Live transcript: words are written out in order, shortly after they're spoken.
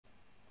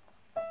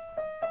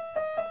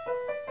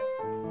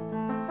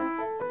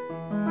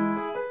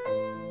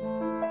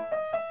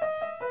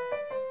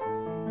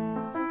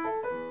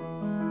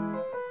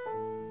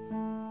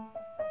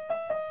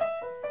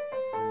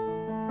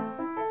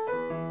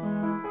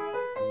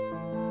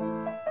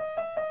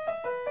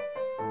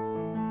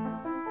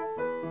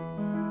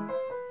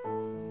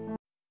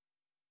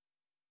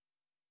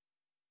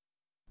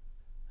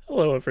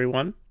Hello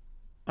everyone,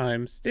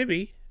 I'm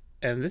Stibby,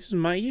 and this is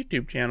my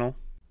YouTube channel.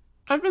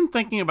 I've been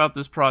thinking about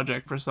this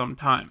project for some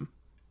time,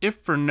 if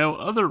for no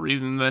other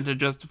reason than to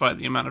justify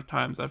the amount of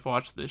times I've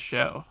watched this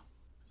show.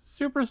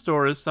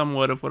 Superstore is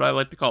somewhat of what I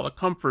like to call a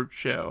comfort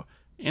show,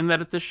 in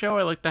that it's a show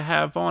I like to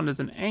have on as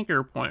an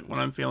anchor point when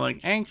I'm feeling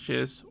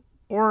anxious,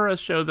 or a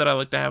show that I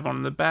like to have on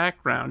in the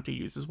background to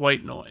use as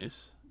white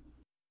noise.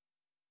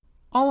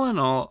 All in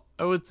all,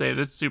 I would say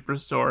that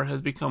Superstore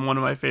has become one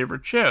of my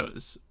favorite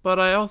shows, but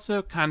I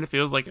also kind of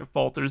feels like it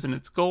falters in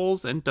its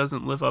goals and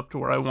doesn't live up to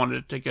where I wanted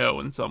it to go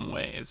in some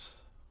ways.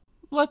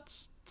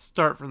 Let's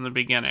start from the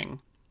beginning.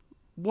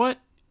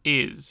 What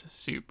is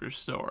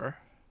Superstore?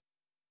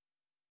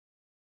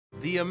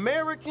 The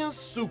American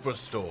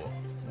Superstore.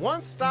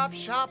 One-stop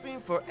shopping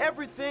for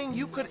everything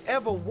you could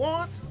ever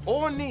want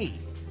or need.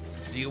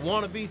 Do you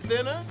want to be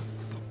thinner?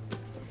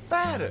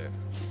 Fatter?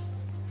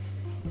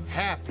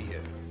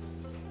 Happier?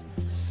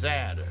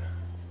 Sadder?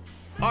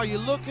 Are you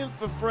looking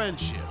for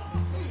friendship?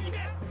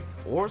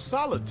 Or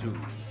solitude?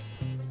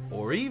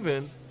 Or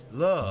even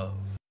love?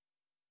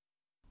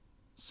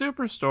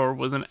 Superstore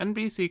was an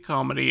NBC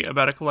comedy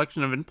about a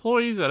collection of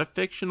employees at a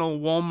fictional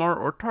Walmart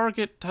or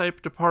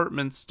Target-type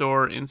department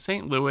store in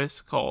St.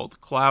 Louis called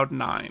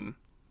Cloud9.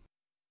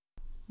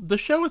 The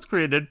show was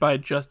created by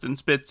Justin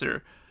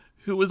Spitzer,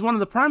 who was one of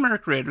the primary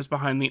creators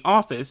behind The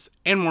Office,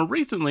 and more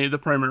recently the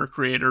primary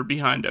creator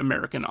behind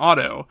American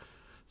Auto.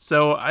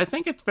 So I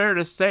think it's fair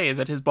to say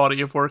that his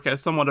body of work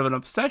has somewhat of an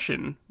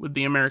obsession with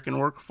the American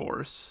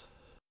workforce.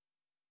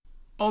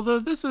 Although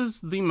this is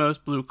the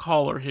most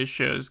blue-collar his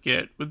shows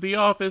get, with The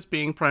Office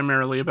being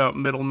primarily about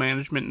middle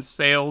management and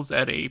sales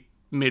at a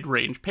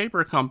mid-range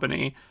paper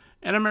company,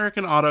 and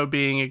American Auto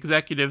being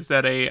executives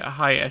at a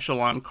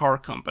high-echelon car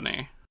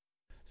company.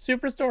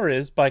 Superstore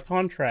is, by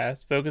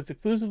contrast, focused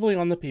exclusively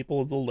on the people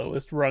of the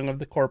lowest rung of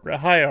the corporate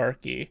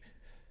hierarchy.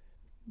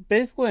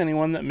 Basically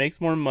anyone that makes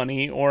more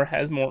money or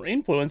has more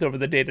influence over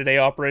the day-to-day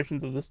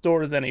operations of the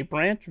store than a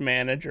branch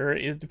manager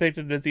is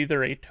depicted as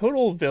either a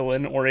total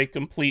villain or a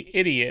complete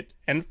idiot,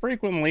 and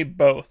frequently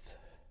both.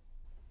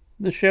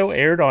 The show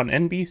aired on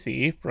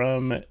NBC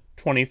from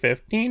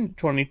 2015 to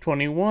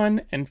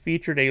 2021 and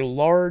featured a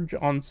large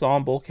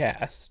ensemble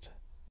cast.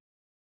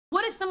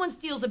 What if someone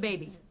steals a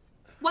baby?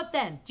 What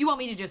then? Do you want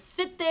me to just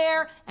sit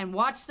there and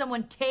watch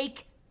someone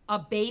take a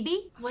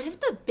baby? What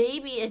if the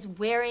baby is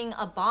wearing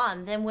a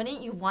bomb? Then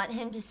wouldn't you want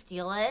him to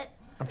steal it?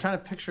 I'm trying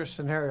to picture a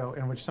scenario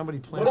in which somebody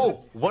plants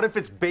Oh, what if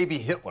it's baby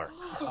Hitler?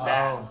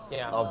 That's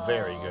a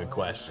very good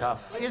question.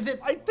 Is it?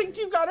 I think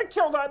you gotta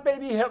kill that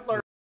baby Hitler.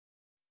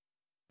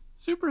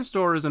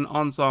 Superstore is an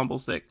ensemble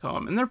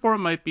sitcom, and therefore it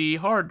might be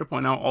hard to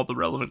point out all the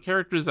relevant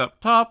characters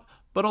up top,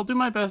 but I'll do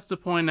my best to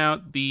point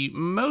out the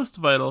most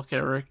vital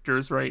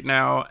characters right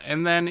now,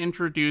 and then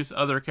introduce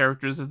other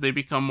characters as they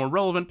become more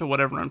relevant to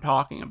whatever I'm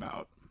talking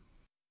about.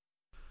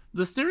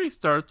 The series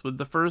starts with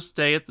the first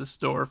day at the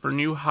store for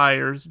new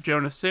hires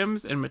Jonah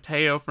Sims and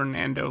Mateo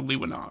Fernando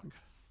Liwanog.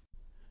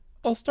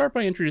 I'll start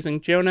by introducing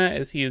Jonah,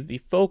 as he is the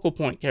focal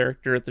point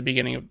character at the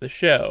beginning of the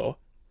show.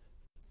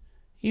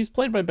 He's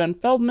played by Ben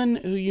Feldman,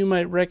 who you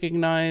might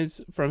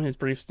recognize from his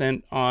brief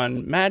stint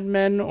on Mad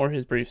Men or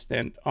his brief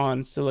stint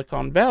on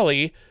Silicon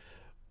Valley,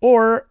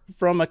 or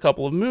from a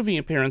couple of movie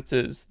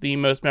appearances, the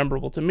most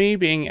memorable to me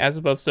being As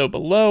Above So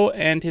Below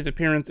and his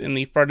appearance in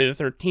the Friday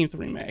the 13th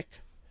remake.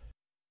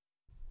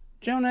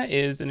 Jonah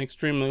is an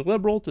extremely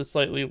liberal to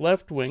slightly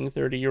left-wing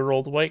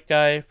 30-year-old white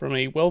guy from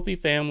a wealthy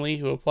family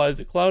who applies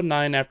at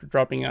Cloud9 after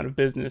dropping out of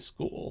business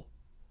school.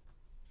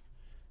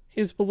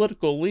 His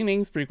political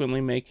leanings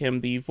frequently make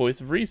him the voice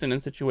of reason in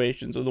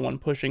situations or the one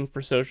pushing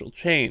for social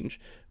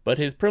change, but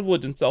his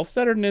privilege and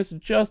self-centeredness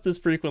just as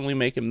frequently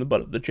make him the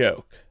butt of the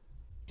joke.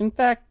 In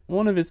fact,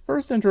 one of his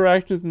first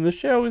interactions in the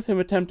show is him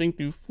attempting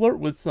to flirt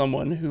with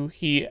someone who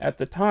he, at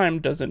the time,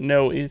 doesn't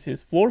know is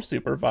his floor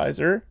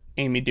supervisor,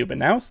 Amy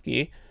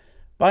Dubinowski,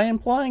 by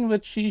implying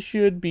that she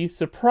should be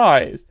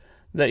surprised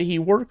that he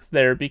works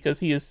there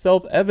because he is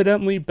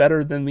self-evidently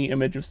better than the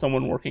image of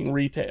someone working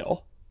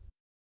retail.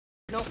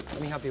 No, let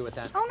me help you with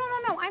that.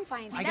 Oh, no, I'm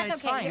fine. That's it's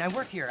okay. fine. I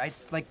work here.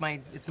 It's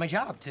my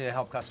job to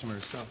help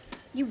customers, so.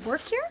 You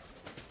work here?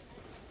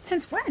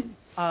 Since when?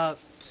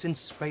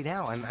 Since right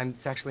now.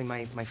 It's actually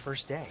my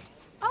first day.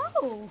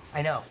 Oh.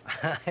 I know.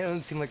 I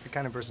don't seem like the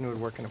kind of person who would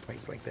work in a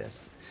place like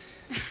this.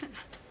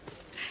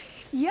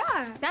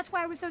 Yeah, that's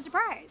why I was so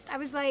surprised. I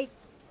was like,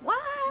 what?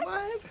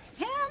 What?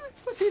 Him?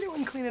 What's he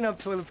doing cleaning up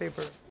toilet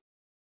paper?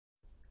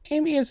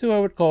 Amy is who I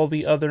would call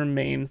the other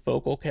main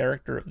focal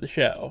character of the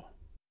show.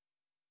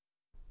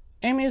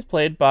 Amy is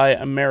played by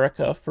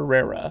America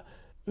Ferrera,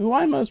 who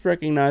I most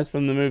recognize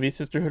from the movie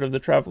Sisterhood of the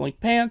Traveling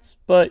Pants,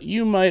 but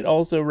you might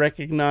also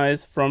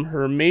recognize from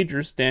her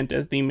major stint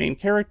as the main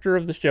character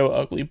of the show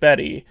Ugly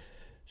Betty.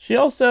 She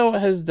also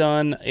has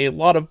done a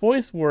lot of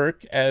voice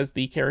work as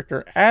the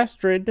character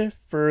Astrid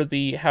for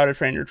the How to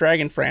Train Your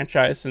Dragon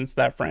franchise since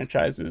that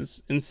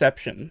franchise's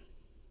inception.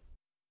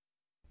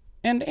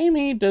 And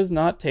Amy does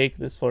not take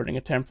this flirting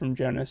attempt from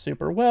Jonah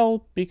super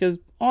well, because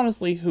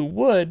honestly, who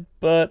would,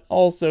 but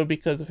also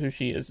because of who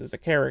she is as a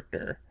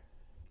character.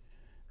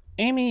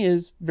 Amy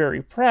is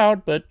very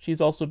proud, but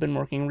she's also been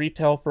working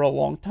retail for a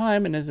long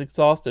time and is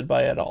exhausted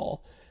by it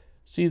all.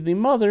 She's the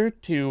mother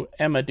to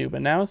Emma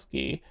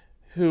Dubinowski,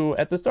 who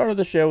at the start of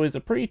the show is a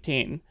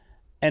preteen,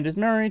 and is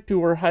married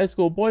to her high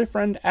school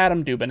boyfriend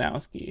Adam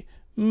Dubinowski,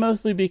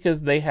 mostly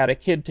because they had a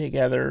kid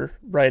together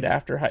right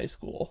after high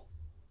school.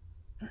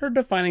 Her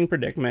defining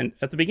predicament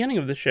at the beginning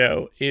of the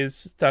show is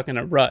stuck in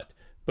a rut,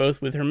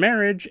 both with her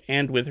marriage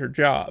and with her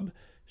job.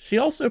 She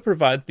also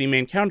provides the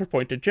main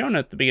counterpoint to Jonah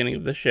at the beginning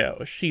of the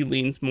show. She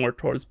leans more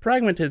towards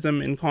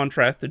pragmatism in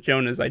contrast to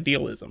Jonah's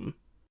idealism.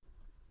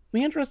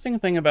 The interesting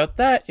thing about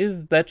that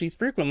is that she's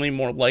frequently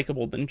more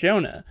likable than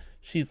Jonah.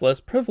 She's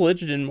less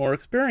privileged and more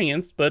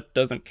experienced, but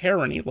doesn't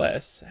care any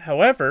less.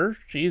 However,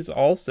 she's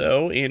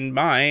also, in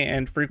my,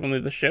 and frequently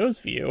the show's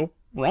view,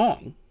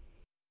 wrong.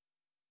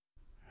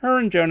 Her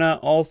and Jonah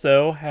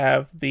also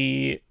have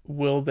the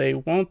will they,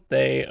 won't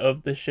they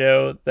of the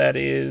show that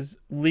is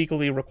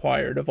legally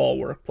required of all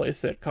workplace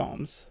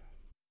sitcoms.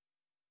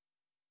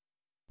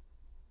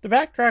 To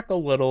backtrack a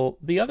little,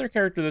 the other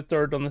character that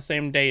started on the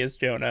same day as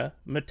Jonah,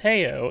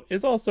 Mateo,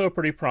 is also a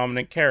pretty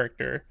prominent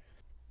character.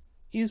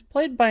 He's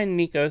played by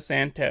Nico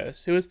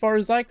Santos, who as far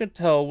as I could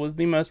tell was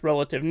the most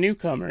relative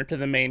newcomer to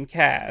the main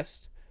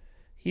cast.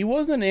 He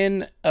wasn't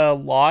in a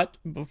lot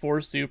before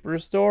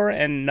Superstore,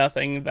 and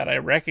nothing that I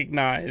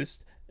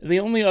recognized. The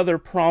only other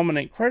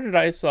prominent credit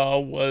I saw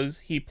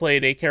was he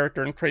played a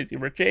character in Crazy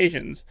Rich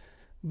Asians,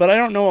 but I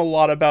don't know a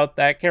lot about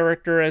that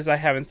character as I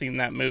haven't seen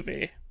that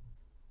movie.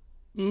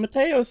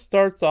 Mateo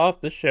starts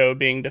off the show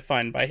being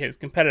defined by his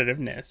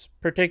competitiveness,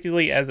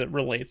 particularly as it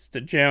relates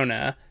to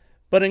Jonah,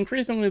 but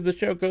increasingly as the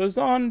show goes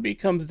on,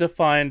 becomes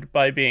defined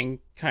by being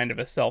kind of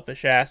a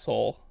selfish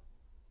asshole.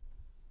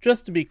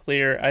 Just to be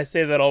clear, I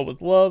say that all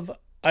with love,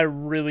 I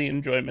really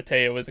enjoy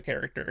Mateo as a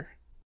character.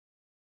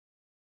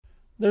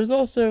 There's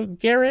also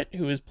Garrett,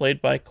 who is played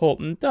by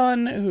Colton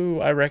Dunn, who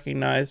I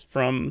recognize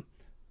from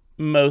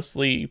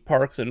mostly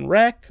Parks and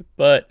Rec,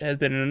 but has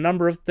been in a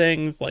number of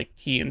things like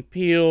Key and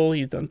Peele.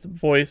 He's done some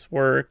voice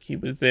work. He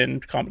was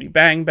in Comedy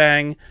Bang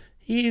Bang.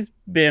 He's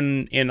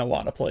been in a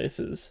lot of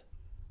places.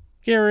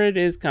 Garrett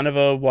is kind of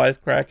a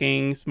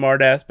wisecracking,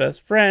 smart-ass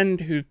best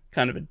friend who's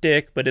kind of a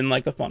dick, but in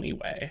like a funny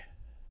way.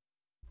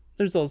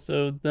 There's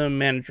also the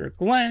manager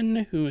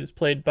Glenn, who is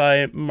played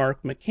by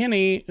Mark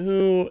McKinney,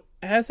 who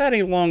has had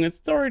a long and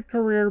storied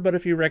career, but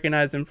if you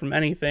recognize him from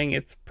anything,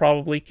 it's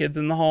probably Kids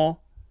in the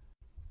Hall.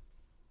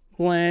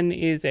 Glenn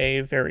is a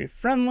very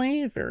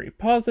friendly, very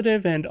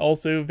positive, and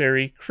also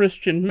very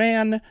Christian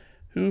man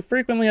who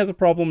frequently has a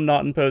problem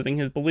not imposing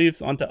his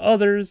beliefs onto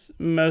others,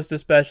 most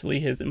especially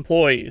his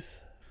employees.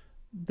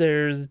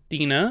 There's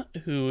Dina,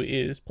 who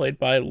is played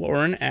by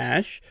Lauren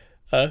Ash,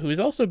 who has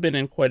also been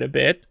in quite a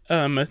bit.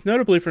 Most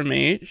notably for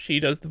me, she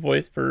does the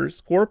voice for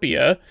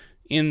Scorpia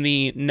in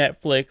the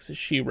Netflix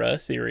She-Ra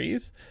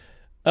series.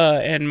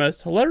 And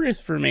most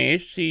hilarious for me,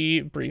 she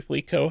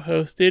briefly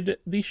co-hosted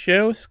the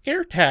show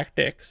Scare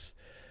Tactics,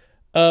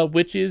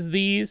 which is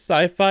the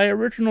sci-fi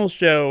original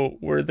show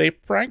where they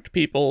pranked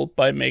people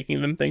by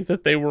making them think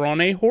that they were on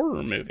a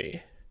horror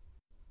movie.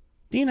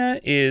 Dina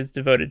is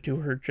devoted to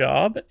her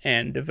job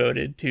and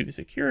devoted to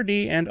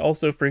security and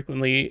also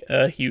frequently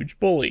a huge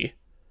bully.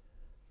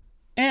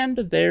 And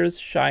there's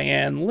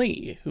Cheyenne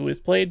Lee, who is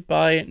played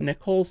by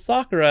Nicole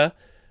Sakura,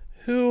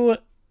 who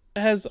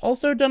has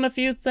also done a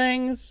few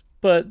things,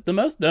 but the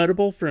most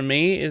notable for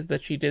me is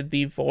that she did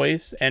the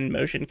voice and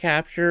motion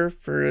capture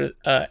for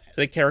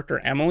the character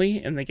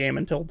Emily in the game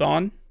Until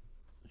Dawn.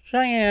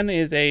 Cheyenne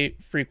is a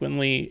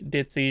frequently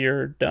ditzy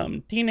or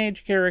dumb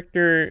teenage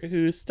character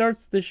who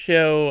starts the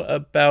show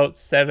about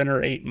 7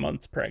 or 8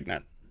 months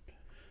pregnant.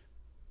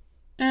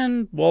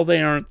 And while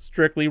they aren't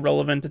strictly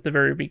relevant at the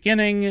very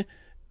beginning,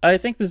 I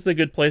think this is a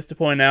good place to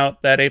point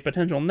out that a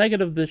potential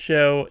negative of the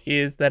show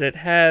is that it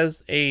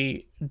has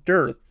a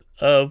dearth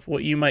of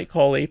what you might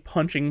call a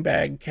punching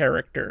bag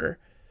character.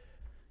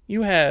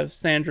 You have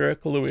Sandra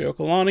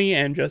Kaluuya-Kalani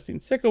and Justine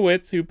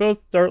Sikowitz, who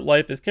both start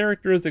life as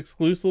characters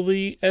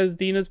exclusively as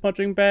Dina's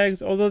punching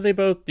bags, although they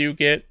both do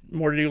get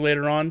more to do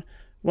later on.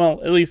 Well,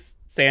 at least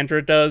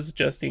Sandra does.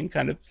 Justine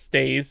kind of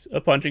stays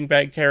a punching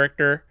bag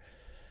character.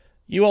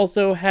 You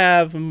also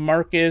have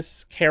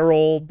Marcus,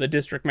 Carol, the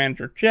district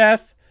manager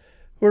Jeff,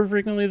 who are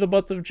frequently the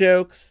butts of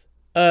jokes.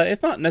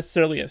 It's not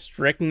necessarily a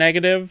strict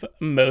negative.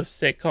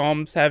 Most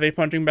sitcoms have a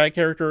punching bag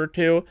character or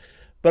two,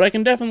 but I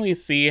can definitely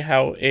see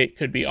how it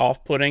could be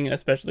off-putting,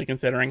 especially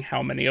considering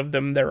how many of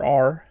them there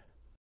are.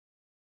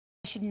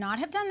 I should not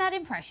have done that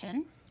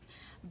impression,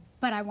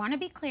 but I want to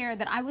be clear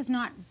that I was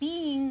not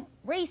being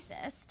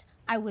racist.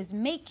 I was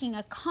making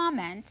a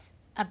comment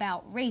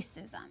about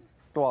racism.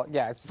 Well,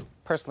 yeah,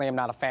 personally, I'm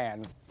not a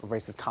fan of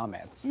racist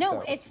comments. No,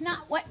 so. it's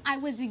not what I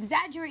was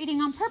exaggerating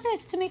on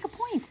purpose to make a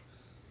point.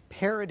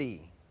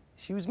 Parody.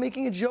 She was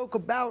making a joke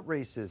about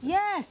racism.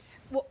 Yes.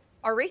 Well,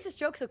 are racist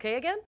jokes okay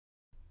again?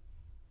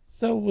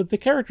 So, with the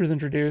characters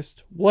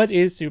introduced, what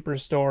is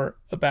Superstore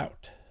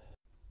about?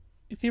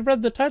 If you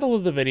read the title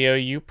of the video,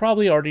 you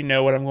probably already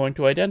know what I'm going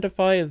to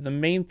identify as the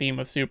main theme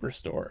of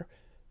Superstore.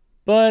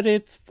 But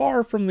it's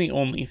far from the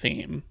only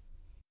theme.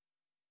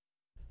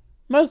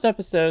 Most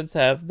episodes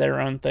have their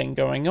own thing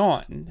going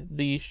on.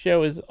 The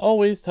show is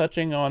always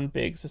touching on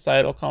big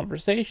societal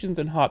conversations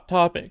and hot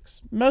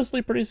topics,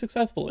 mostly pretty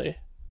successfully.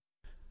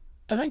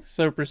 I think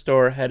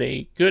Superstore had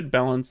a good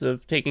balance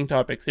of taking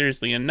topics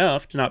seriously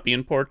enough to not be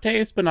in poor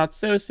taste, but not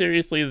so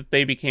seriously that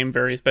they became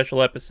very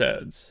special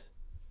episodes.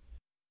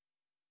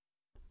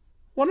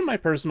 One of my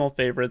personal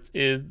favorites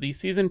is the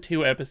Season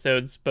 2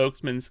 episode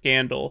Spokesman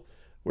Scandal,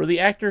 where the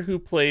actor who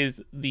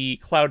plays the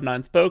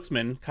Cloud9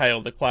 spokesman,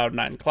 Kyle the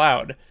Cloud9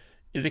 Cloud,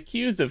 is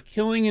accused of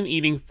killing and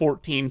eating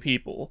 14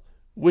 people,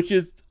 which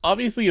is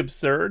obviously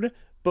absurd,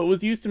 but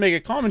was used to make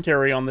a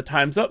commentary on the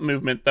Time's Up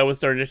movement that was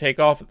starting to take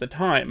off at the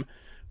time,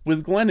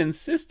 with Glenn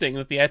insisting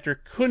that the actor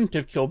couldn't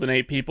have killed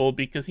 8 people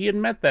because he had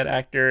met that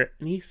actor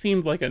and he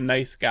seemed like a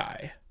nice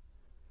guy.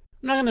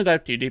 I'm not going to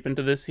dive too deep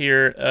into this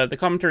here. The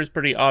commentary is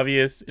pretty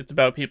obvious. It's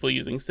about people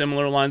using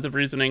similar lines of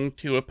reasoning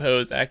to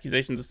oppose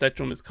accusations of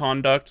sexual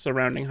misconduct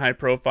surrounding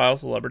high-profile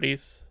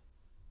celebrities.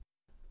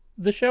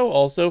 The show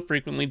also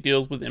frequently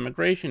deals with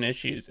immigration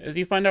issues, as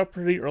you find out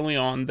pretty early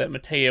on that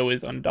Mateo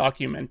is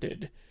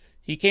undocumented.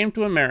 He came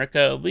to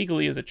America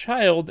illegally as a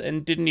child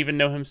and didn't even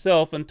know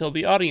himself until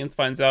the audience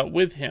finds out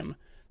with him,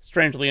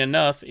 strangely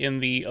enough in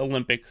the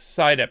Olympics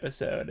side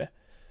episode.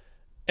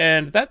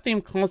 And that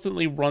theme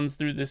constantly runs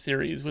through the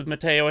series, with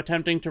Mateo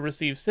attempting to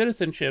receive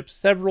citizenship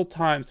several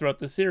times throughout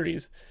the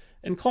series,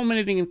 and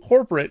culminating in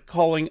corporate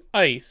calling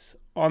ICE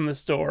on the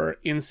store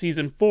in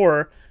Season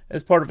 4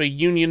 as part of a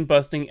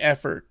union-busting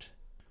effort.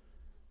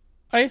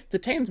 ICE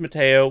detains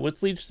Mateo,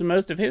 which leads to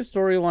most of his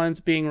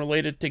storylines being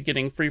related to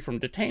getting free from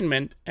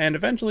detainment, and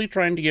eventually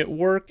trying to get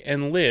work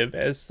and live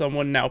as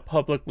someone now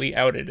publicly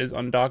outed as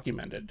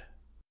undocumented.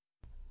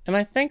 And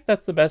I think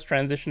that's the best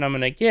transition I'm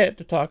going to get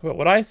to talk about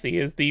what I see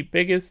as the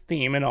biggest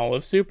theme in all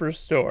of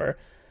Superstore,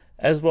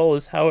 as well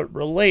as how it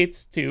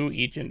relates to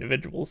each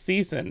individual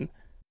season.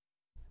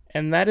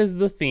 And that is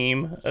the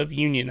theme of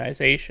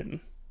unionization.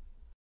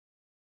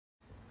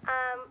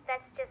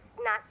 That's just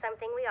not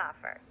something we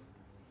offer.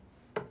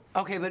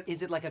 Okay, but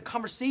is it like a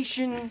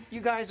conversation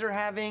you guys are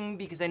having?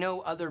 Because I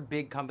know other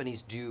big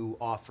companies do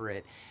offer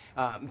it.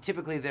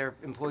 Typically, their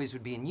employees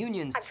would be in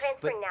unions. I'm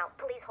transferring now.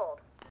 Please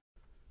hold.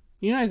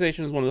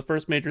 Unionization is one of the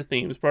first major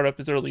themes brought up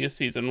as early as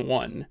Season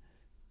 1.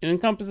 It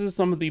encompasses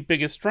some of the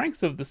biggest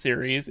strengths of the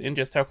series in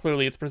just how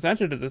clearly it's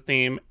presented as a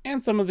theme,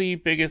 and some of the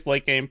biggest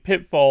late-game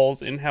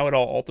pitfalls in how it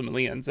all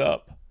ultimately ends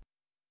up.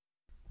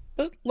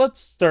 But let's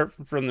start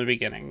from the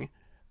beginning.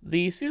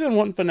 The Season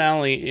 1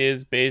 finale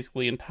is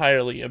basically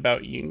entirely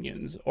about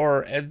unions,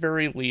 or at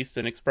very least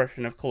an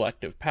expression of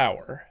collective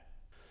power.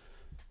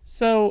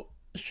 So,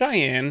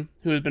 Cheyenne,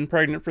 who has been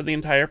pregnant for the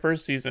entire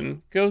first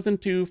season, goes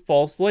into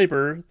false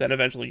labor that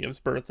eventually gives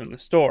birth in the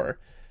store.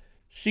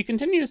 She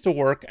continues to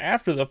work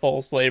after the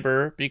false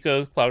labor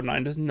because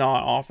Cloud9 does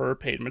not offer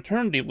paid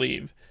maternity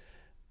leave,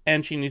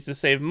 and she needs to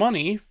save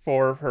money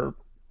for her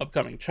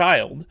upcoming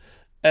child,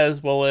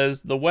 as well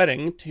as the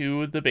wedding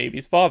to the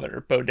baby's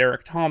father, Bo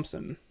Derek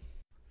Thompson.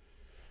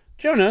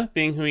 Jonah,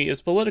 being who he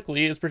is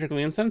politically, is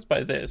particularly incensed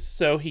by this,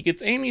 so he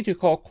gets Amy to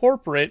call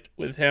corporate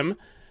with him,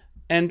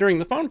 and during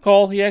the phone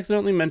call, he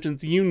accidentally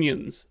mentions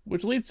unions,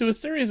 which leads to a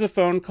series of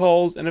phone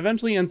calls and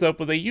eventually ends up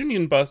with a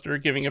union buster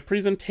giving a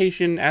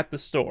presentation at the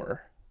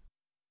store.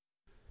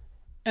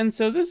 And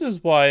so this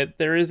is why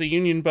there is a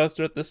union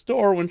buster at the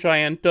store when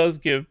Cheyenne does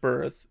give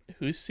birth,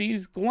 who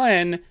sees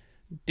Glenn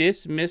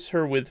dismiss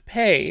her with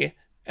pay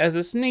as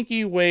a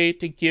sneaky way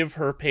to give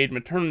her paid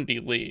maternity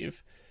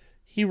leave.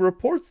 He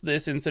reports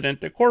this incident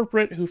to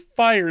corporate, who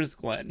fires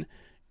Glenn,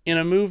 in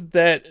a move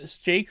that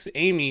shakes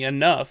Amy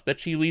enough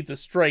that she leads a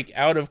strike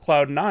out of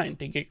Cloud9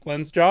 to get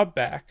Glenn's job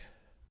back.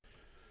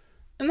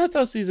 And that's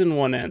how Season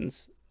 1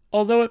 ends,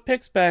 although it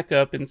picks back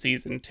up in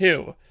Season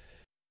 2.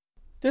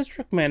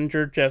 District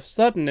Manager Jeff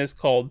Sutton is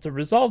called to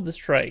resolve the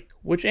strike,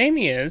 which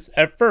Amy is,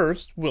 at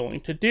first, willing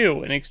to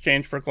do in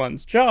exchange for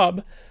Glenn's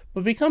job,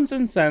 but becomes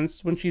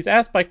incensed when she's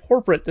asked by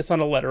corporate to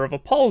send a letter of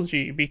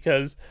apology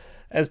because,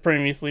 as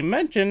previously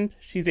mentioned,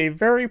 she's a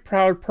very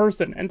proud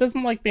person and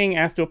doesn't like being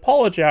asked to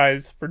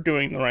apologize for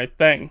doing the right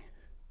thing.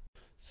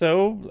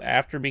 So,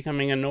 after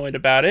becoming annoyed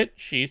about it,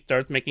 she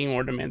starts making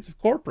more demands of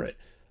corporate,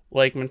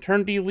 like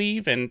maternity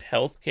leave and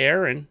health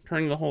care, and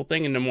turning the whole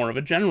thing into more of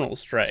a general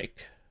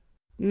strike.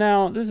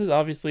 Now, this is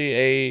obviously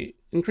a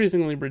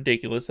increasingly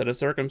ridiculous set of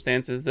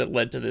circumstances that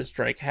led to this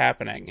strike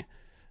happening,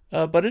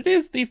 but it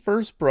is the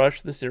first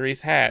brush the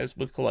series has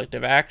with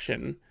collective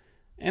action,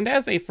 and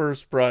as a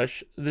first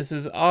brush, this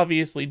is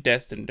obviously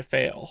destined to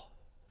fail.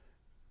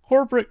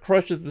 Corporate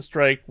crushes the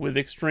strike with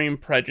extreme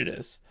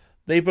prejudice.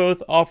 They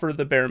both offer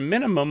the bare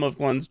minimum of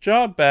Glenn's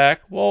job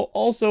back, while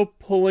also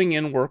pulling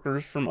in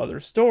workers from other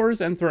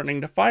stores and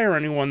threatening to fire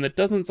anyone that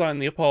doesn't sign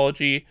the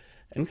apology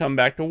and come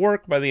back to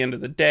work by the end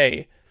of the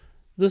day.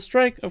 The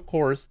strike, of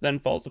course, then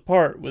falls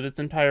apart, with its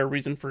entire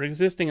reason for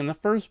existing in the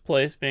first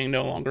place being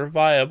no longer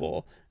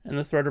viable, and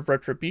the threat of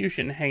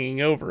retribution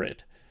hanging over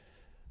it.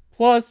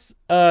 Plus,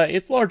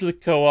 it's largely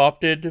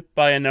co-opted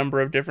by a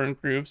number of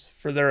different groups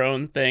for their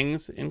own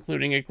things,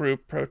 including a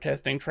group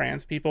protesting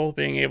trans people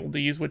being able to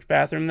use which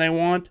bathroom they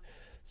want,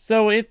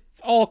 So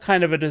it's all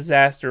kind of a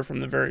disaster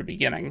from the very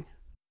beginning.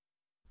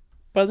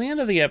 By the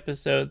end of the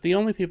episode, the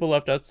only people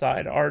left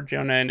outside are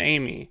Jonah and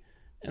Amy,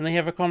 and they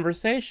have a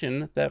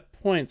conversation that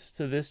points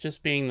to this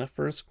just being the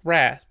first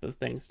grasp of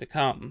things to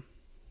come.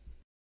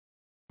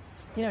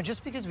 You know,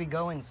 just because we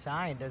go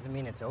inside doesn't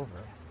mean it's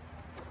over.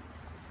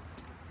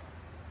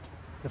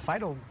 The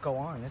fight will go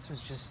on. This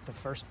was just the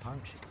first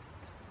punch.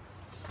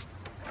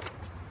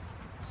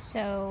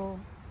 So,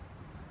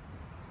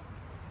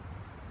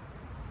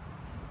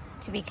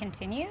 to be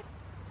continued?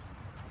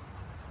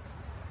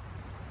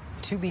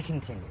 To be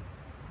continued.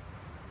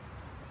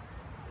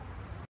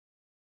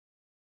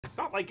 It's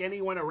not like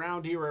anyone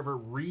around here ever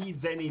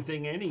reads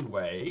anything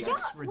anyway. Yeah,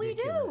 we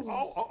do.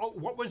 Oh,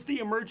 what was the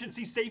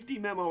emergency safety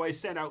memo I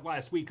sent out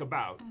last week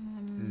about?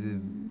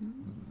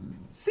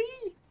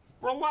 See?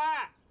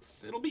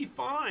 Relax. It'll be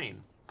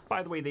fine.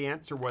 By the way, the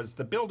answer was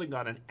the building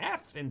got an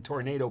F in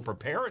tornado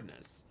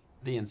preparedness.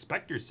 The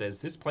inspector says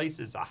this place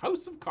is a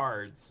house of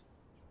cards.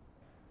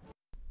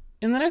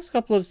 In the next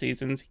couple of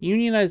seasons,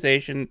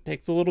 unionization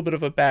takes a little bit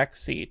of a back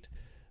seat,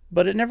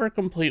 but it never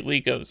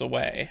completely goes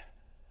away.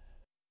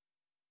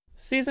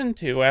 Season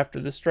 2, after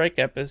the strike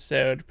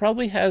episode,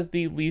 probably has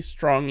the least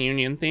strong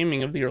union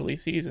theming of the early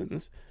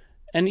seasons,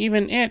 and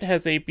even it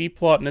has a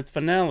B-plot in its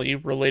finale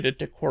related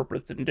to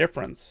corporate's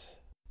indifference.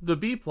 The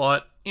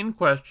B-plot in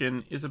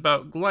question is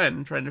about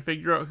Glenn trying to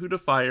figure out who to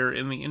fire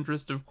in the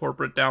interest of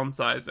corporate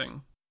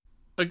downsizing.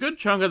 A good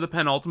chunk of the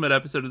penultimate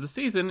episode of the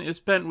season is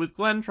spent with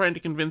Glenn trying to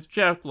convince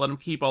Jeff to let him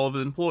keep all of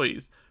his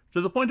employees,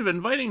 to the point of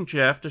inviting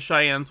Jeff to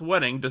Cheyenne's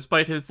wedding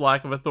despite his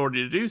lack of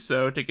authority to do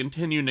so to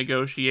continue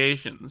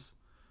negotiations.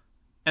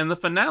 And the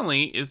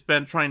finale is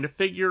spent trying to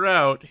figure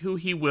out who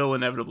he will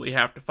inevitably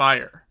have to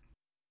fire.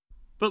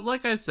 But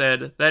like I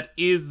said, that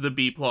is the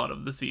B-plot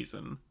of the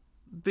season.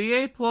 The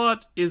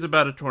A-plot is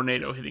about a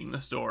tornado hitting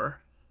the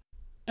store.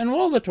 And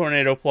while the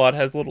tornado plot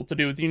has little to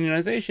do with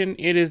unionization,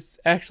 it is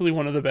actually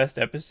one of the best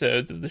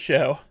episodes of the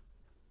show.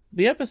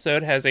 The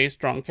episode has a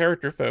strong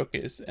character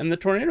focus, and the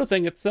tornado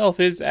thing itself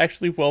is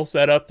actually well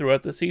set up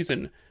throughout the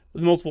season,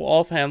 with multiple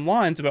offhand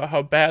lines about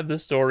how bad the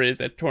store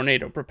is at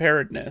tornado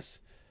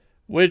preparedness.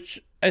 Which,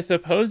 I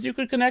suppose you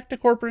could connect to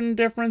corporate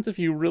indifference if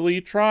you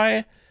really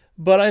try,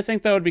 but I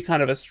think that would be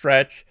kind of a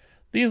stretch.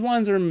 These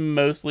lines are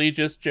mostly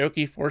just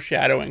jokey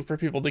foreshadowing for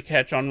people to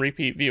catch on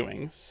repeat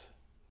viewings.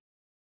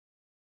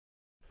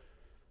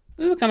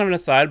 This is kind of an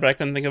aside, but I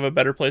couldn't think of a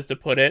better place to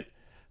put it.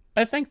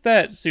 I think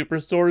that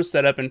Superstore's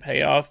setup and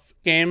payoff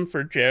game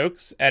for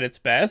jokes, at its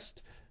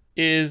best,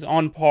 is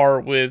on par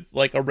with,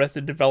 like,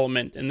 Arrested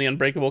Development and The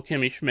Unbreakable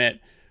Kimmy Schmidt,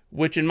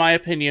 which in my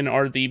opinion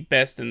are the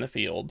best in the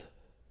field.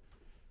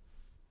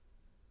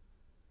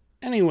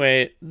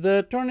 Anyway,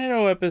 the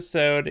tornado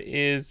episode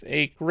is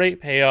a great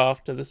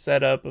payoff to the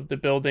setup of the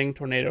building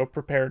tornado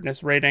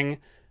preparedness rating,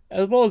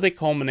 as well as a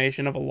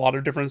culmination of a lot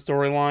of different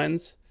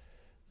storylines.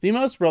 The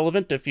most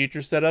relevant to future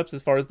setups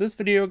as far as this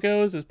video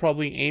goes is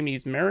probably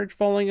Amy's marriage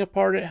falling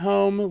apart at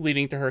home,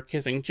 leading to her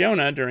kissing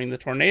Jonah during the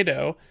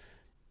tornado,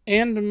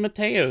 and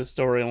Mateo's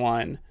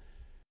storyline.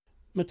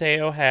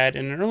 Mateo had,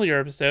 in an earlier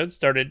episode,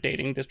 started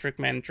dating district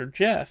manager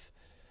Jeff,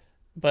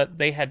 but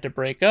they had to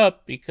break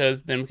up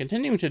because them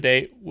continuing to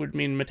date would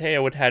mean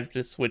Mateo would have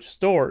to switch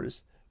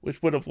stores,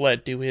 which would have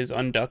led to his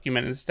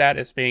undocumented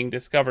status being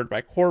discovered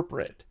by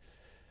corporate.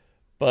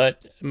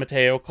 But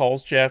Mateo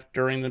calls Jeff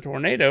during the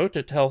tornado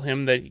to tell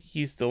him that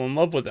he's still in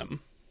love with him.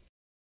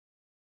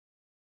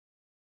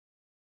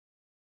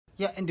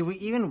 Yeah, and do we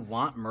even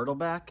want Myrtle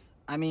back?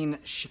 I mean,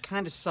 she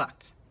kind of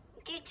sucked.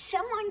 Did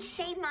someone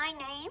say my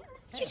name?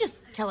 Did you just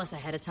tell us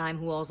ahead of time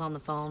who all's on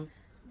the phone?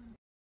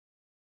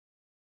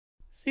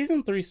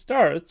 Season 3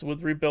 starts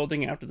with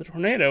rebuilding after the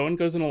tornado and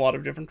goes in a lot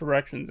of different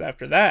directions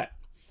after that.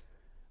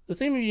 The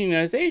theme of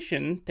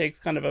unionization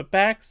takes kind of a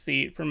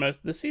backseat for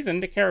most of the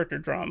season to character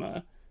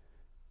drama.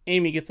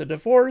 Amy gets a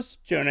divorce,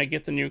 Jonah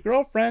gets a new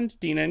girlfriend,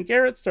 Dina and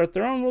Garrett start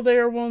their own will they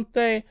or won't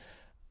they.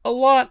 A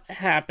lot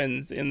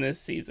happens in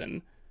this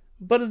season.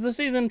 But as the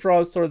season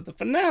draws towards the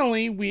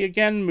finale, we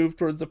again move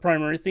towards the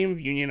primary theme of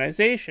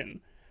unionization.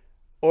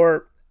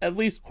 Or at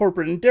least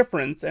corporate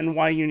indifference and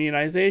why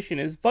unionization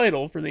is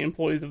vital for the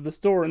employees of the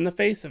store in the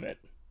face of it.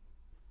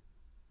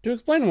 To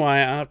explain why,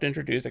 I have to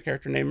introduce a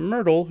character named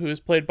Myrtle, who is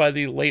played by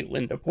the late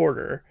Linda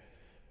Porter.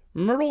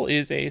 Myrtle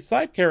is a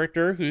side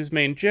character whose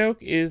main joke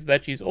is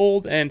that she's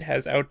old and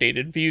has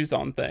outdated views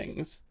on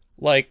things.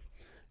 Like,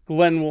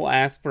 Glenn will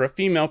ask for a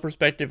female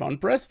perspective on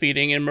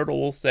breastfeeding and Myrtle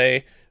will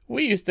say,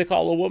 "We used to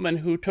call a woman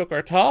who took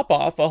her top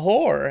off a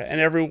whore," and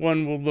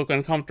everyone will look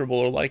uncomfortable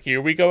or like, "Here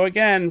we go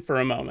again," for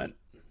a moment.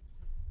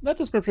 That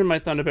description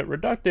might sound a bit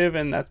reductive,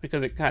 and that's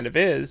because it kind of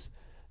is.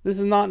 This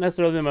is not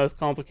necessarily the most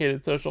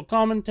complicated social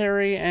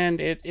commentary,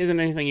 and it isn't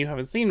anything you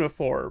haven't seen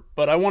before,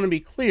 but I want to be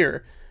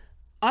clear.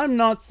 I'm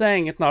not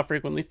saying it's not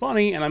frequently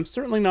funny, and I'm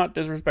certainly not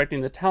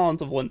disrespecting the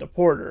talents of Linda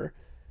Porter.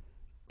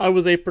 I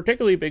was a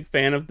particularly big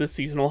fan of the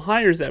seasonal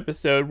hires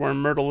episode where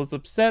Myrtle is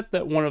upset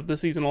that one of the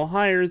seasonal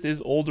hires is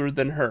older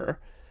than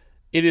her.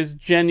 It is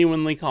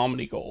genuinely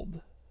comedy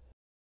gold.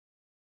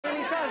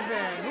 Amy's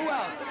husband, who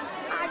else?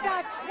 I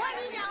got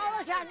 $20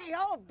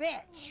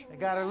 bitch. I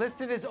got her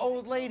listed as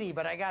old lady,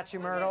 but I got you,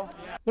 Myrtle.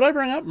 But I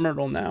bring up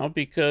Myrtle now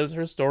because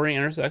her story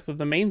intersects with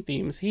the main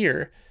themes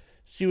here.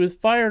 She was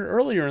fired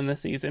earlier in the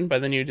season by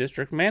the new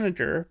district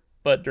manager,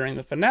 but during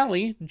the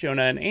finale,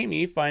 Jonah and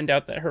Amy find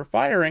out that her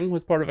firing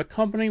was part of a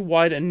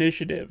company-wide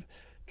initiative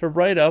to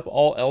write up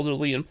all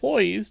elderly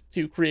employees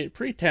to create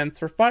pretense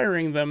for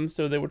firing them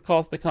so they would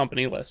cost the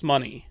company less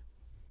money.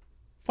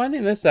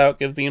 Finding this out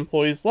gives the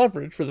employees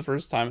leverage for the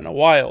first time in a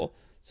while,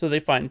 so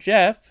they find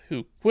Jeff,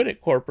 who quit at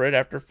corporate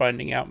after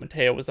finding out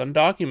Mateo was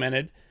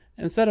undocumented,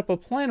 and set up a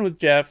plan with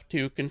Jeff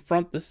to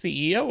confront the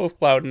CEO of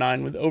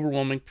Cloud9 with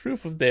overwhelming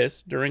proof of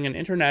this during an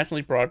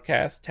internationally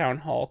broadcast town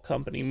hall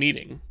company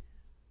meeting.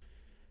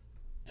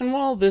 And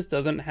while this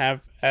doesn't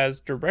have as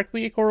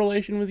directly a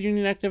correlation with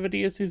union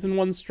activity as Season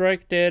 1's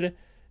strike did,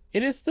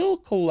 it is still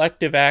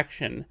collective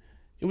action.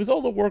 It was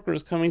all the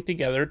workers coming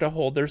together to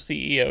hold their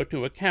CEO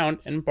to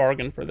account and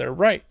bargain for their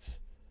rights.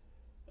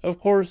 Of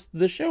course,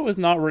 the show is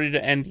not ready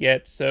to end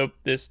yet, so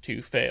this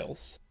too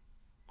fails.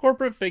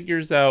 Corporate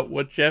figures out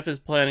what Jeff is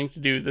planning to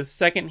do the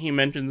second he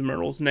mentions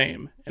Myrtle's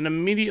name, and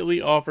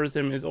immediately offers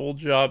him his old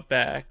job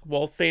back,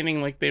 while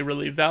feigning like they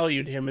really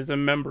valued him as a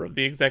member of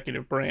the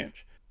executive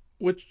branch,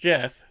 which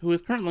Jeff, who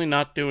is currently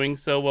not doing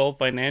so well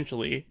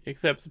financially,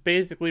 accepts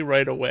basically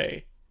right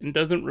away, and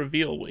doesn't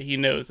reveal what he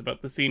knows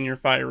about the senior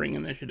firing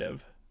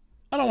initiative.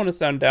 I don't want to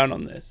sound down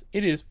on this.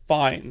 It is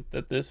fine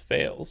that this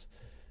fails.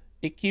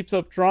 It keeps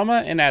up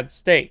drama and adds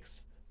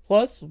stakes.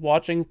 Plus,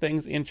 watching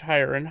things inch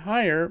higher and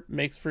higher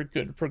makes for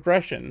good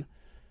progression.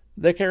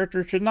 The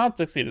character should not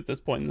succeed at this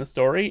point in the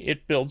story.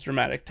 It builds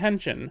dramatic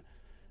tension.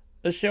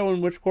 A show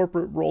in which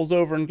corporate rolls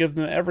over and gives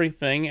them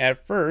everything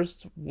at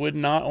first would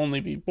not only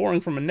be boring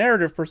from a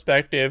narrative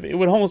perspective, it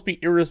would almost be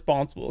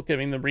irresponsible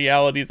given the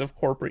realities of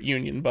corporate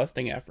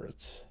union-busting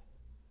efforts.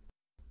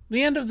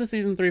 The end of the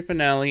Season 3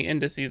 finale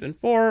into Season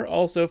 4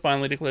 also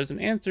finally declares an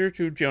answer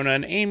to Jonah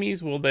and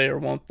Amy's will they or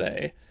won't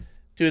they.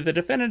 To the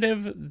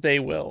definitive, they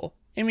will.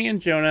 Amy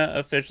and Jonah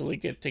officially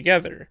get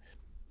together.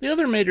 The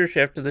other major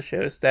shift to the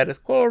show's status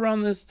quo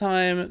around this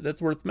time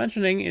that's worth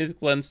mentioning is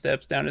Glenn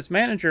steps down as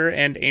manager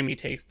and Amy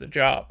takes the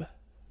job.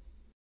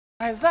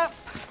 Rise up.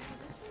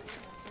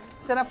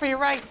 Stand up for your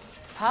rights.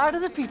 Power to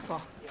the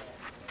people.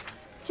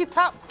 Keep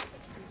top.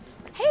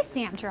 Hey,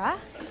 Sandra.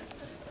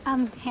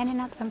 Handing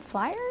out some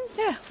flyers?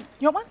 Yeah.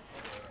 You want one?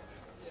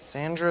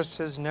 Sandra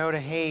says no to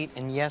hate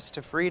and yes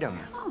to freedom.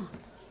 Oh.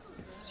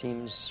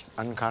 Seems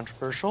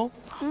uncontroversial.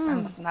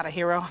 I'm not a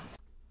hero.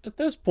 At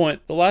this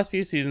point, the last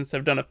few seasons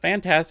have done a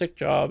fantastic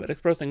job at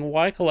expressing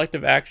why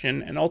collective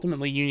action and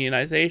ultimately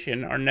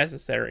unionization are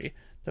necessary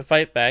to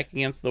fight back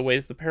against the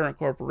ways the parent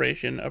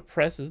corporation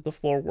oppresses the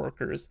floor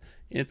workers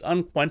in its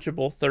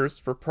unquenchable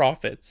thirst for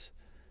profits.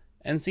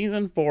 And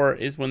Season 4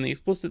 is when the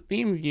explicit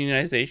theme of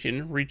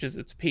unionization reaches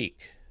its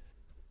peak.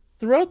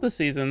 Throughout the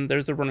season,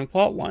 there's a running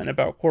plot line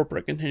about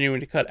corporate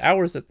continuing to cut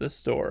hours at this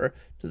store,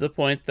 to the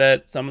point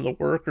that some of the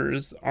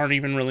workers aren't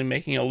even really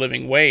making a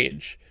living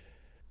wage.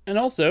 And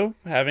also,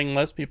 having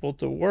less people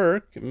to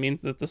work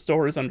means that the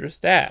store is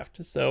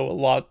understaffed, so a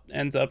lot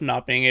ends up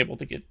not being able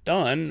to get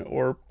done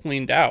or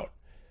cleaned out.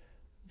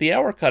 The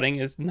hour cutting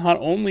is not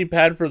only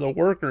bad for the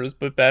workers,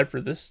 but bad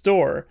for the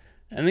store,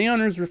 and the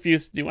owners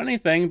refuse to do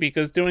anything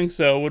because doing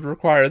so would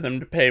require them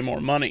to pay more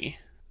money.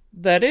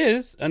 That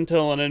is,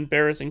 until an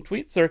embarrassing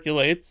tweet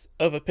circulates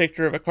of a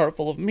picture of a cart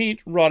full of meat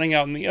rotting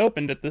out in the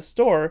open at the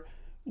store,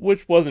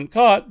 which wasn't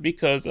caught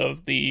because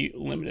of the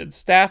limited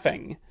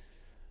staffing.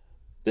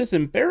 This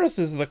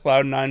embarrasses the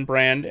Cloud9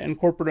 brand, and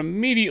corporate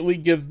immediately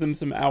gives them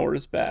some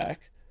hours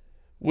back,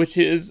 which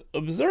is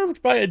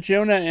observed by a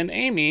Jonah and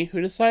Amy,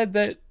 who decide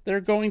that they're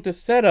going to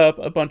set up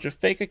a bunch of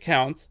fake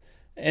accounts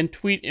and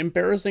tweet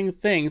embarrassing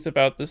things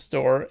about the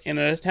store in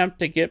an attempt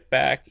to get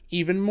back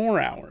even more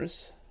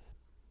hours.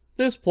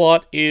 This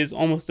plot is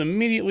almost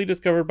immediately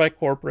discovered by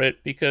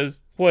corporate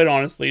because, quite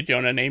honestly,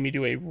 Jonah and Amy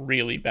do a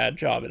really bad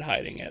job at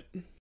hiding it.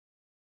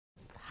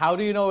 How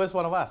do you know it's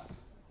one of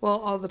us? Well,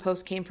 all the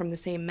posts came from the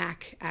same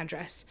MAC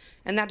address,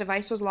 and that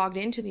device was logged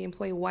into the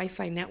employee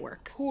Wi-Fi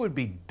network. Who would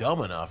be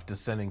dumb enough to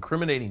send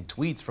incriminating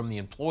tweets from the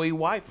employee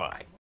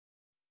Wi-Fi?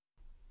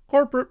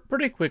 Corporate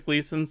pretty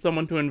quickly sends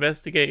someone to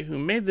investigate who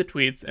made the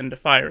tweets and to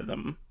fire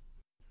them.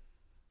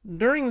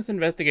 During this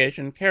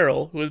investigation,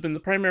 Carol, who has been the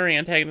primary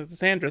antagonist of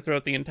Sandra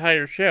throughout the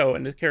entire show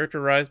and is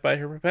characterized by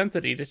her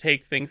propensity to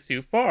take things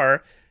too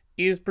far,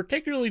 is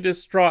particularly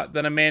distraught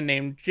that a man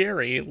named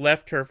Jerry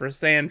left her for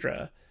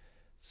Sandra.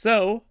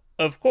 So,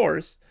 of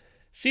course,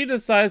 she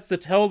decides to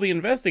tell the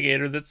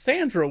investigator that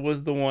Sandra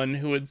was the one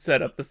who had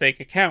set up the fake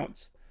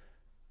accounts.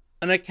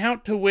 An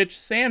account to which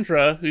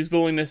Sandra, whose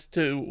willingness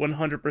to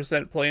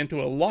 100% play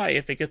into a lie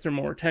if it gets her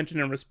more attention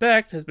and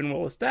respect has been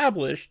well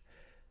established,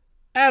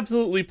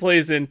 absolutely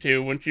plays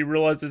into when she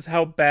realizes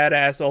how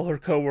badass all her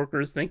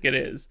coworkers think it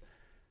is.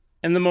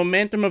 And the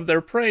momentum of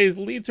their praise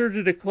leads her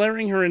to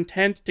declaring her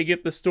intent to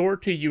get the store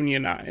to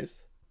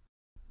unionize.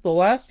 The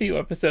last few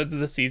episodes of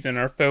the season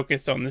are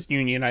focused on this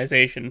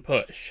unionization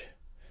push.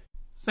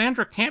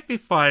 Sandra can't be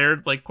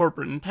fired like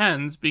corporate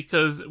intends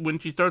because when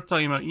she starts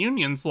talking about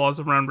unions, laws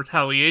around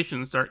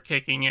retaliation start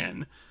kicking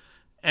in.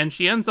 And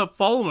she ends up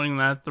following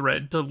that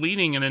thread to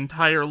leading an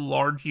entire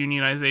large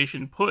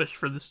unionization push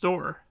for the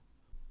store.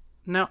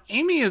 Now,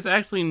 Amy is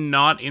actually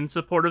not in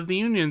support of the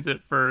unions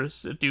at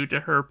first due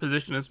to her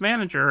position as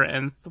manager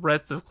and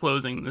threats of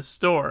closing the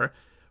store,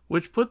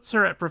 which puts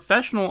her at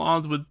professional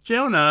odds with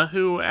Jonah,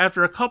 who,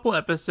 after a couple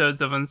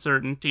episodes of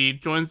uncertainty,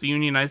 joins the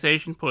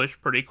unionization push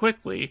pretty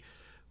quickly,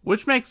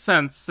 which makes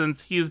sense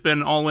since he's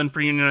been all in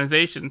for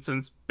unionization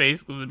since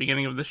basically the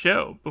beginning of the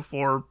show,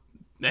 before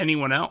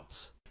anyone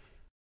else.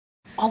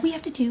 All we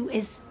have to do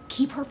is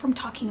keep her from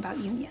talking about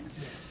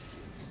unions. Yes.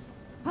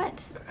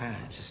 What?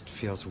 It just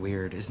feels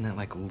weird. Isn't that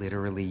like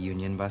literally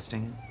union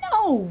busting?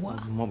 No!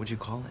 What would you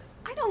call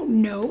it? I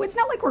don't know. It's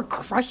not like we're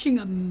crushing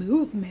a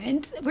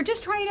movement. We're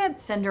just trying to...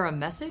 Send her a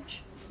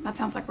message? That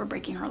sounds like we're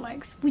breaking her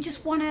legs. We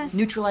just want to...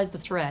 Neutralize the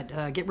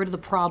threat, get rid of the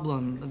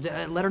problem,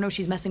 let her know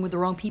she's messing with the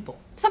wrong people.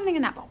 Something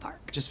in that ballpark.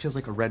 It just feels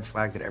like a red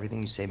flag that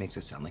everything you say makes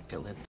it sound like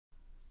fill-in.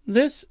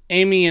 This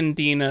Amy and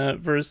Dina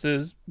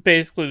versus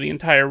basically the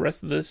entire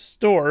rest of the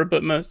store,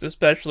 but most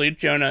especially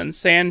Jonah and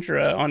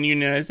Sandra on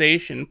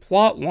Unionization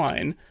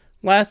plotline,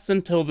 lasts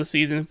until the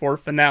season 4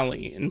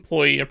 finale,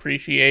 Employee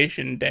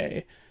Appreciation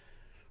Day,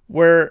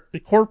 where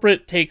the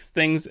corporate takes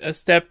things a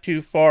step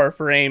too far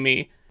for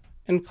Amy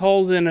and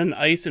calls in an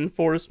ICE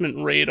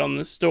enforcement raid on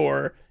the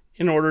store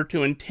in order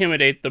to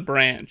intimidate the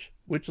branch,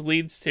 which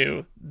leads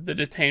to the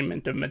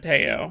detainment of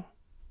Mateo.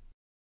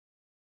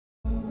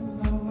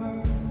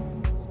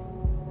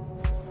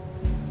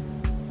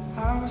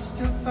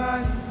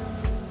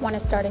 Want to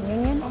start a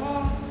union?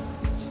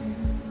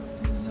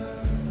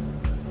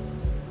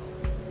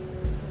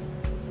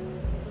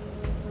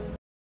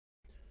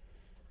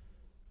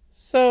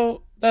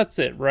 So, that's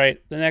it,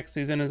 right? The next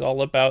season is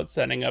all about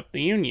setting up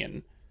the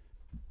union.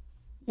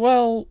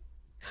 Well,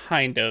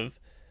 kind of.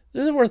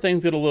 This is where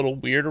things get a little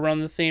weird around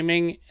the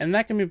theming, and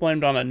that can be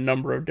blamed on a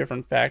number of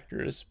different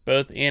factors,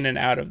 both in and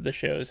out of the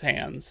show's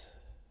hands.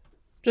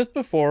 Just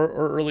before,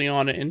 or early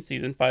on in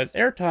Season 5's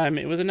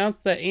airtime, it was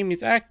announced that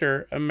Amy's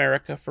actor,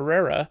 America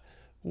Ferrera,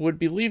 would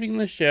be leaving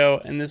the show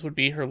and this would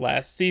be her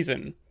last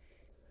season.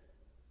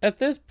 At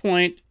this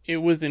point, it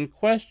was in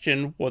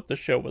question what the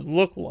show would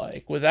look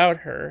like without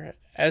her,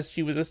 as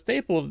she was a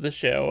staple of the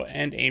show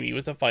and Amy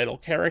was a vital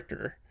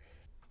character.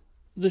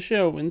 The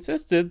show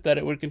insisted that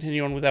it would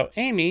continue on without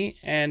Amy,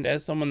 and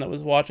as someone that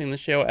was watching the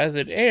show as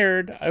it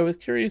aired, I was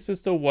curious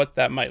as to what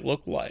that might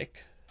look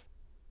like.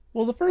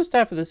 Well, the first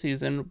half of the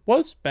season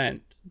was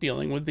spent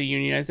dealing with the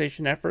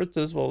unionization efforts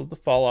as well as the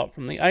fallout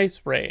from the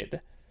ICE raid.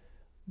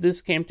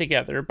 This came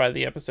together by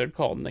the episode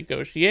called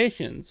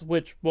Negotiations,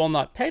 which, while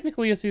not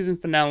technically a season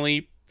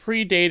finale,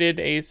 predated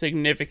a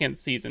significant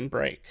season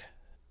break.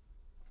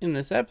 In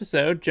this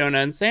episode, Jonah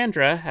and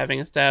Sandra, having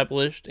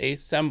established a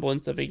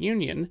semblance of a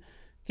union,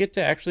 get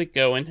to actually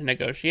go into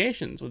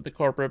negotiations with the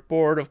corporate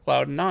board of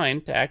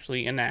Cloud9 to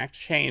actually enact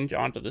change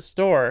onto the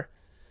store.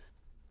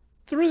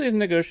 Through these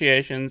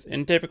negotiations,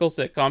 in typical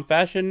sitcom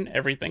fashion,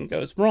 everything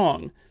goes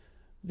wrong.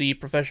 The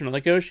professional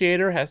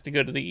negotiator has to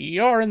go to the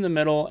ER in the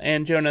middle,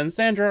 and Jonah and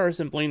Sandra are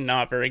simply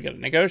not very good at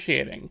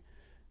negotiating.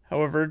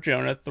 However,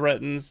 Jonah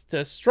threatens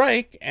to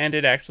strike, and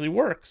it actually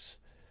works.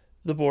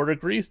 The board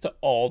agrees to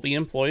all the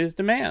employees'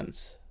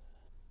 demands.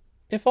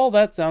 If all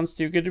that sounds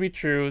too good to be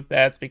true,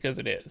 that's because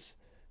it is.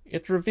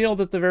 It's revealed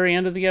at the very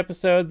end of the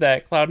episode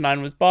that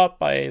Cloud9 was bought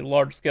by a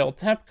large-scale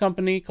temp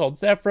company called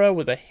Zephyra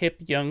with a hip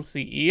young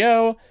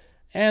CEO,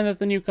 and that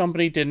the new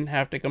company didn't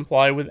have to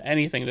comply with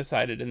anything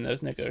decided in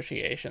those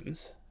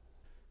negotiations.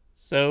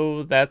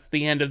 So that's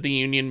the end of the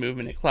union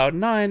movement at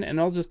Cloud9, and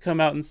I'll just come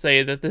out and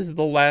say that this is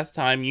the last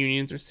time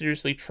unions are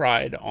seriously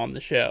tried on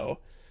the show.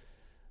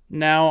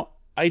 Now,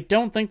 I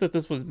don't think that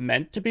this was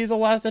meant to be the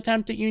last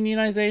attempt at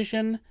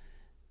unionization.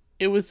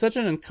 It was such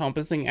an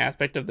encompassing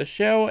aspect of the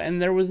show, and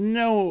there was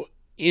no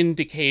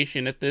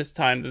indication at this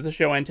time that the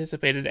show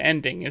anticipated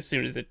ending as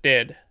soon as it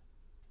did.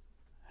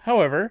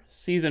 However,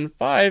 Season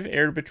 5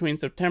 aired between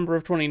September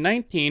of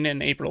 2019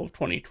 and April of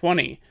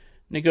 2020.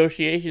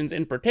 Negotiations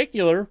in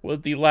particular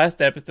was the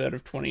last episode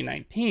of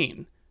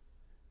 2019.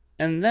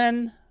 And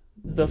then,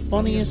 the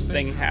funniest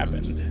thing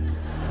happened.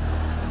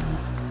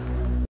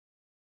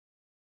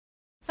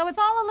 So it's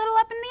all a little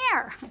up in the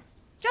air.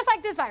 Just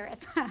like this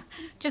virus.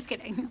 Just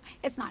kidding.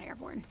 It's not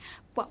airborne.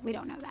 Well, we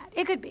don't know that.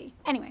 It could be.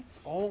 Anyway.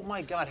 Oh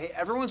my God, hey,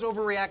 everyone's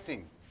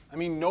overreacting. I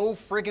mean, no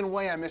friggin'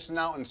 way I'm missing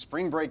out on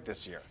spring break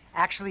this year.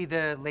 Actually,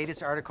 the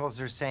latest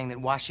articles are saying that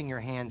washing your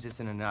hands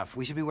isn't enough.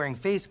 We should be wearing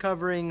face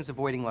coverings,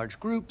 avoiding large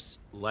groups.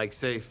 Like,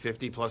 say,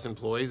 50+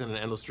 employees and an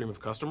endless stream of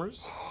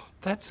customers?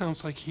 That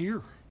sounds like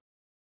here.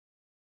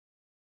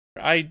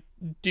 I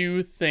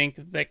do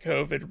think that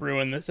COVID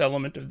ruined this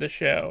element of the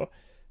show.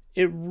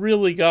 It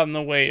really got in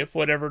the way of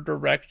whatever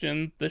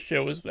direction the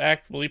show was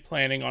actually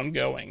planning on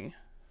going.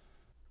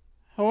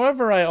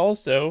 However, I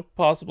also,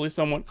 possibly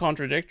somewhat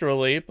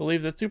contradictorily,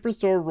 believe that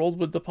Superstore rolled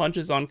with the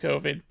punches on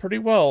COVID pretty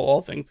well,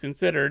 all things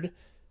considered.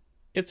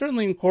 It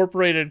certainly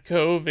incorporated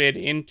COVID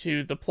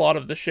into the plot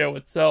of the show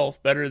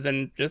itself better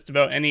than just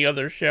about any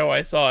other show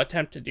I saw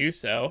attempt to do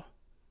so.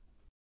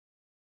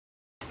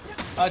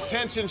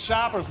 Attention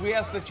shoppers, we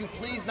ask that you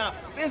please not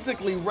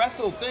physically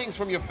wrestle things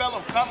from your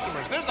fellow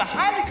customers. There's a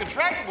highly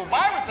contractable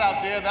virus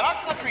out there that our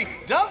country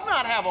does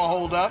not have a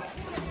hold of.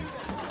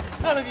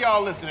 None of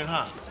y'all listening,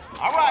 huh?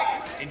 All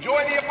right,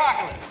 enjoy the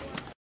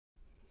apocalypse.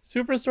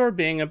 Superstore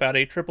being about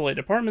a AAA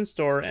department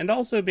store and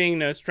also being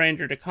no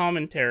stranger to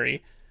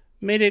commentary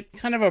made it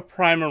kind of a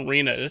prime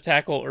arena to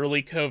tackle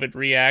early COVID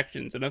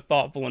reactions in a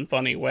thoughtful and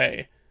funny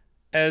way,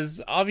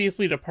 as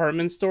obviously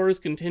department stores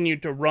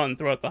continued to run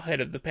throughout the height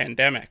of the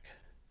pandemic.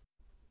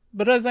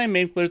 But as I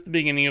made clear at the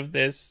beginning of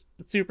this,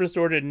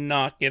 Superstore did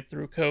not get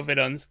through COVID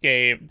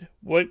unscathed.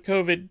 What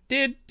COVID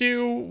did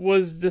do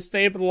was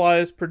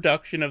destabilize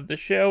production of the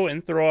show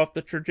and throw off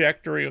the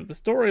trajectory of the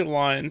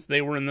storylines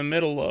they were in the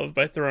middle of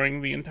by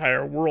throwing the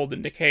entire world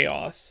into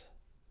chaos.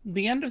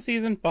 The end of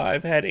Season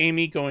 5 had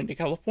Amy going to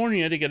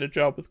California to get a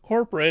job with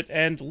corporate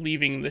and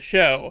leaving the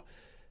show,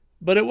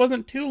 but it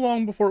wasn't too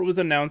long before it was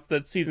announced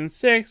that Season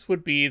 6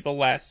 would be the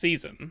last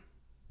season.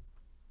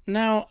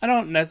 Now, I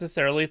don't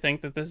necessarily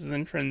think that this is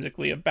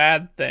intrinsically a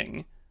bad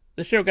thing.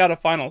 The show got a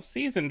final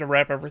season to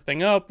wrap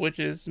everything up, which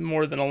is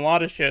more than a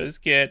lot of shows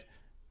get,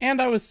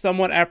 and I was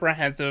somewhat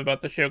apprehensive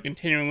about the show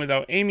continuing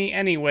without Amy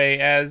anyway,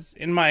 as,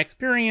 in my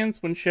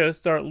experience, when shows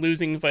start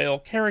losing vital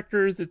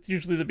characters, it's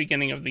usually the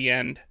beginning of the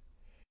end.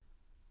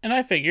 And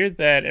I figured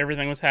that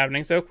everything was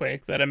happening so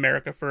quick that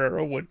America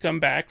Ferrera would come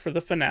back for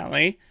the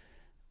finale,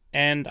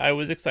 and I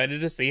was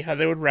excited to see how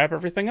they would wrap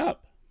everything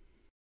up.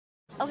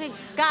 Okay,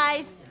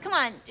 guys, come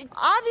on.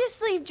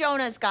 Obviously,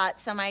 Jonah's got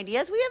some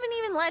ideas. We haven't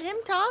even let him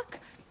talk.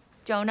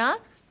 Jonah?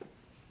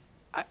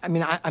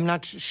 I'm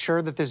not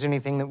sure that there's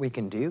anything that we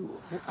can do.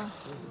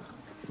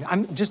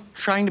 I'm just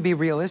trying to be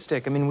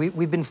realistic. I mean,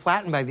 we've been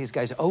flattened by these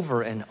guys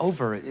over and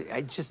over.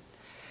 I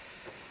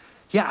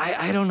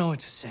don't know what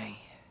to say.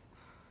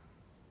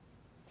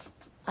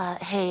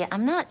 Hey,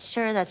 I'm not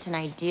sure that's an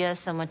idea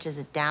so much as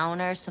a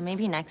downer, so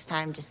maybe next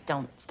time just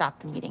don't stop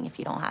the meeting if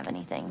you don't have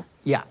anything.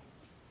 Yeah.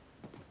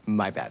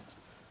 My bad.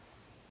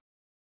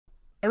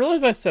 I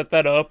realize I set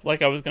that up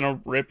like I was gonna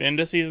rip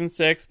into Season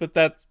 6, but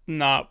that's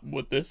not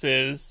what this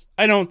is.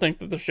 I don't think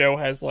that the show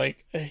has,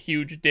 like, a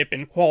huge dip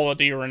in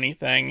quality or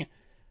anything.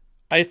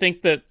 I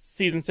think that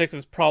Season 6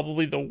 is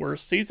probably the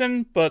worst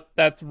season, but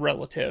that's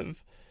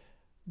relative.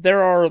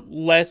 There are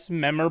less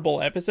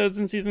memorable episodes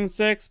in Season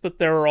 6, but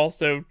there are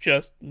also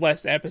just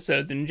less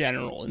episodes in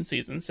general in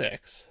Season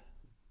 6.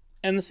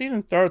 And the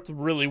season starts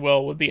really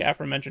well with the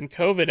aforementioned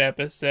COVID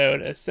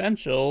episode,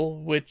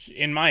 Essential, which,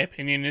 in my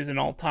opinion, is an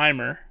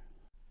all-timer.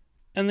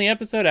 And the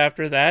episode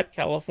after that,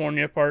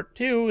 California Part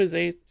 2, is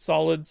a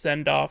solid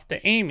send-off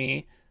to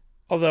Amy,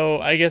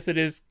 although I guess it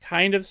is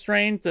kind of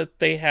strange that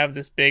they have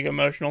this big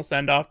emotional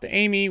send-off to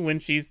Amy when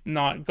she's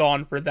not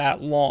gone for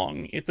that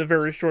long. It's a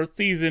very short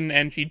season,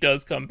 and she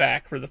does come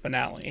back for the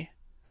finale.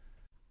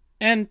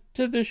 And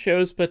to the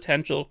show's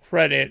potential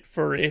credit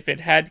for if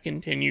it had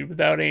continued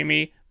without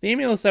Amy, the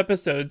Amy-less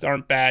episodes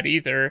aren't bad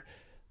either.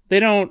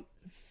 They don't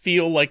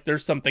feel like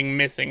there's something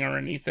missing or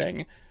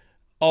anything.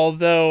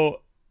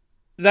 Although,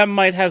 that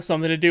might have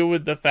something to do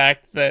with the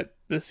fact that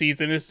the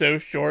season is so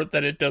short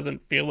that it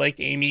doesn't feel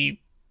like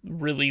Amy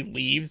really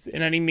leaves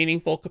in any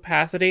meaningful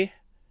capacity.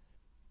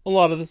 A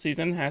lot of the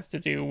season has to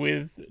do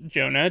with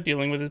Jonah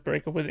dealing with his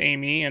breakup with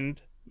Amy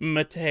and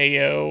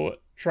Mateo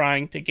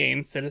trying to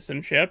gain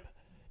citizenship.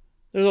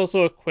 There's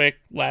also a quick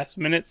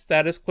last-minute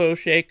status quo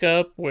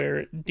shakeup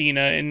where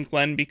Dina and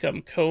Glenn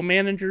become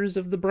co-managers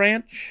of the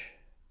branch,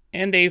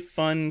 and a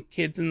fun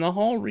Kids in the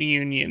Hall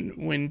reunion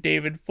when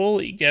David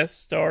Foley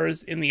guest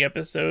stars in the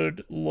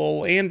episode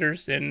Lowell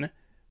Anderson,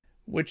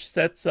 which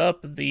sets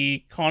up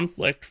the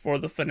conflict for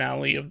the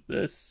finale of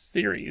this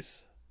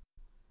series.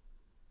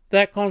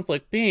 That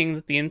conflict being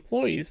that the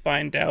employees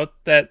find out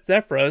that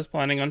Zephyra is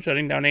planning on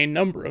shutting down a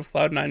number of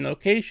Cloud9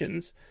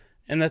 locations,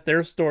 and that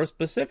their store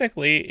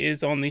specifically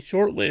is on the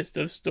short list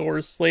of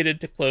stores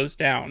slated to close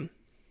down.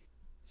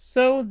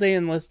 So they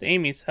enlist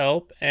Amy's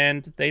help,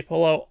 and they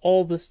pull out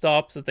all the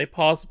stops that they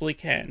possibly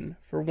can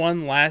for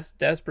one last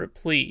desperate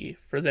plea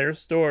for their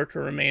store to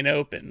remain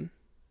open.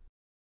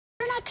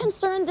 You're not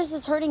concerned this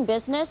is hurting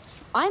business?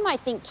 I might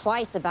think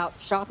twice about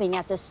shopping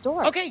at this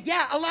store. Okay,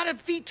 yeah, a lot of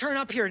feet turn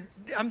up here.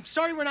 I'm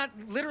sorry we're not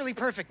literally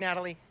perfect,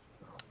 Natalie.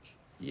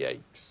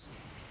 Yikes.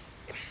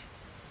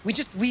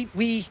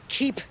 We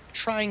keep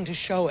trying to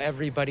show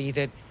everybody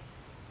that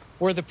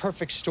we're the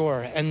perfect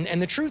store. And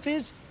the truth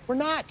is, we're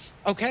not,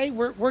 okay?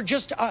 We're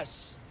just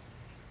us.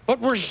 But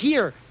we're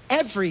here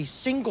every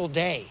single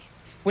day.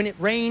 When it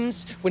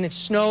rains, when it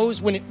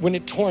snows, when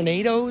it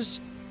tornadoes,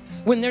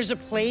 when there's a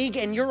plague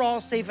and you're all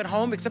safe at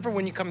home, except for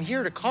when you come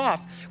here to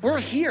cough, we're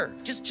here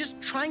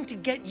just trying to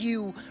get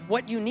you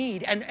what you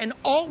need. And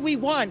all we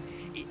want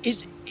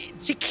is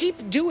to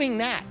keep doing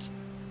that.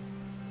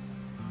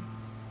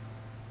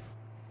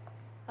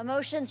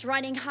 Emotions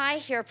running high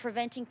here,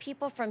 preventing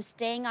people from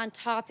staying on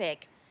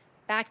topic.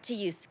 Back to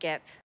you,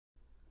 Skip.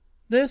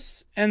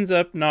 This ends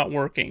up not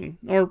working.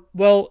 Or,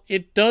 well,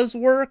 it does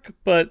work,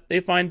 but they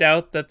find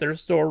out that their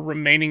store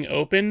remaining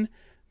open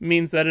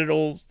means that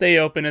it'll stay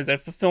open as a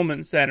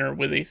fulfillment center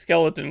with a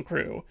skeleton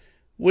crew,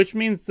 which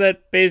means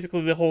that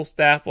basically the whole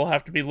staff will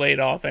have to be laid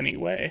off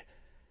anyway.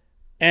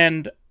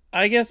 And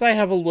I guess I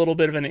have a little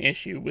bit of an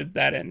issue with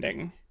that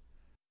ending.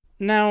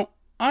 Now,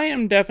 I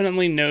am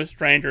definitely no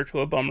stranger to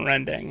a bummer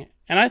ending,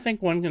 and I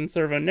think one can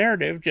serve a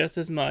narrative just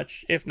as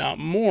much, if not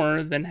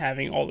more, than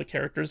having all the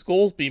characters'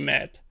 goals be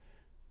met.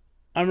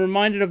 I'm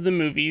reminded of the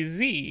movie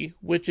Z,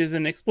 which is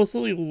an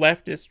explicitly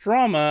leftist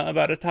drama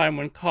about a time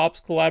when cops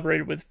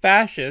collaborated with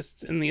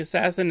fascists in the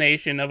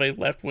assassination of a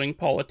left-wing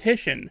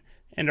politician,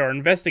 and are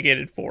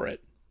investigated for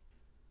it.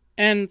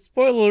 And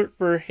spoiler alert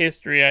for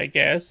history, I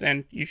guess,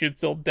 and you should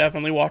still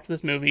definitely watch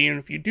this movie even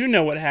if you do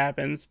know what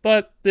happens,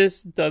 but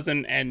this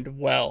doesn't end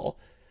well.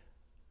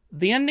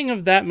 The ending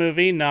of that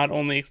movie not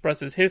only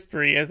expresses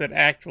history as it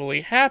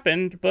actually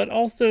happened, but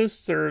also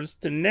serves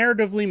to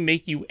narratively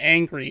make you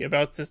angry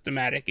about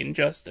systematic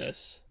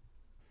injustice.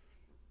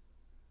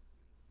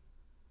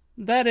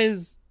 That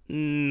is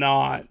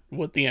not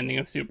what the ending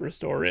of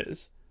Superstore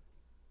is.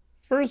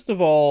 First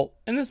of all,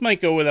 and this might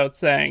go without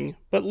saying,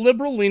 but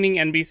liberal-leaning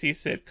NBC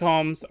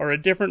sitcoms are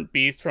a different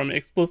beast from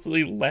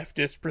explicitly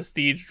leftist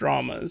prestige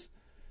dramas.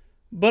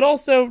 But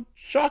also,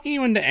 shocking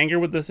you into anger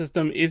with the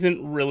system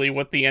isn't really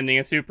what the ending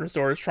of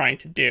Superstore is trying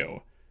to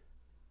do.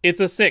 It's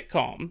a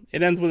sitcom.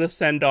 It ends with a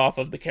send-off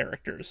of the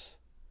characters.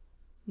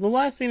 The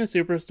last scene of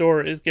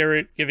Superstore is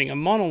Garrett giving a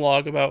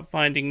monologue about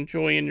finding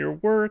joy in your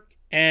work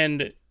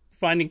and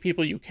finding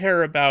people you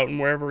care about and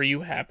wherever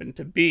you happen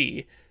to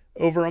be,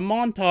 over a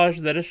montage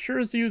that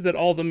assures you that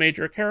all the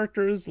major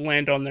characters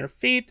land on their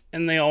feet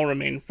and they all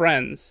remain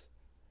friends.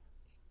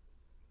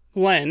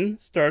 Glenn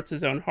starts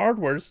his own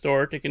hardware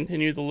store to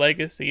continue the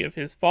legacy of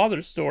his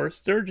father's store,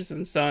 Sturgis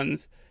 &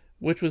 Sons,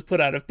 which was put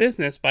out of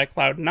business by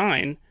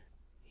Cloud9.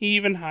 He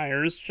even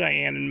hires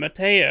Cheyenne and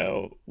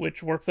Mateo,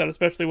 which works out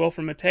especially well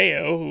for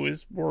Mateo, who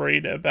is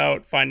worried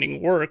about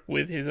finding work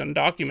with his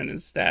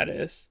undocumented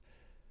status.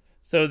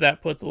 So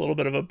that puts a little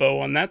bit of a bow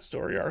on that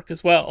story arc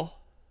as well.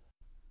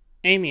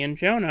 Amy and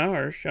Jonah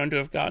are shown to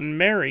have gotten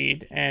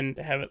married and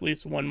have at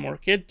least one more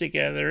kid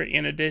together,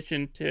 in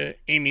addition to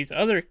Amy's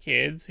other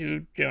kids,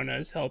 who Jonah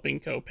is helping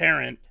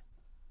co-parent.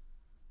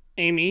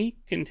 Amy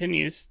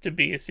continues to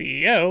be a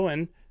CEO,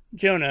 and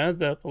Jonah,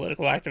 the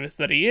political activist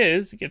that he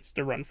is, gets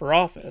to run for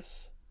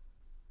office.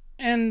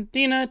 And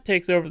Dina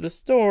takes over the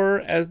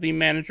store as the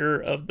manager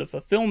of the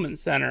fulfillment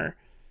center,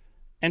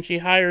 and she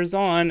hires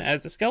on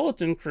as a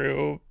skeleton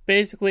crew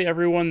basically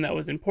everyone that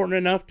was important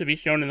enough to be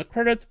shown in the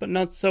credits, but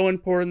not so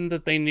important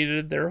that they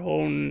needed their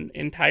own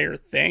entire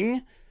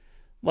thing.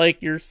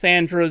 Like your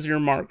Sandras, your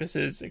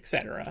Marcuses,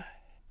 etc.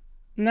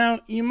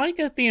 Now, you might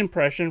get the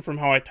impression from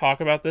how I talk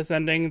about this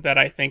ending that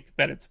I think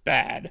that it's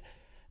bad.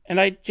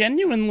 And I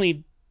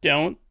genuinely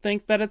don't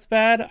think that it's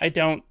bad. I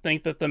don't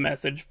think that the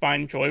message,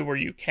 find joy where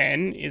you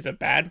can, is a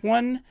bad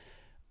one.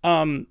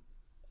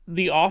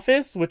 The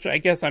Office, which I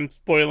guess I'm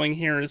spoiling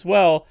here as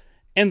well,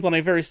 ends on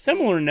a very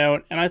similar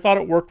note, and I thought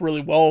it worked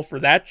really well for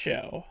that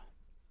show.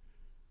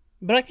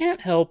 But I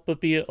can't help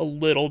but be a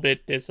little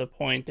bit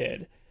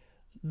disappointed.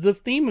 The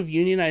theme of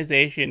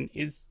unionization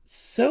is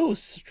so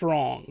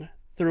strong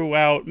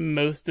throughout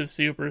most of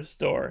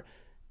Superstore,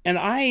 and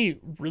I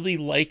really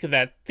like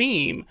that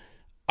theme.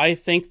 I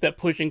think that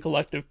pushing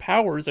collective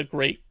power is a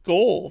great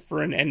goal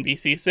for an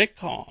NBC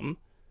sitcom.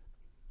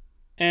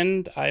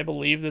 And I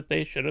believe that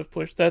they should have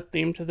pushed that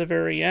theme to the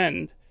very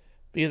end,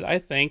 because I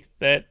think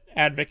that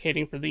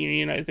advocating for the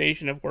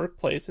unionization of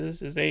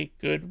workplaces is a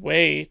good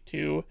way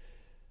to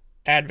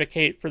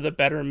advocate for the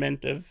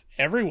betterment of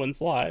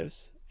everyone's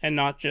lives, and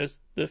not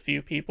just the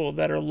few people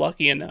that are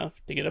lucky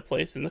enough to get a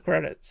place in the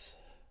credits.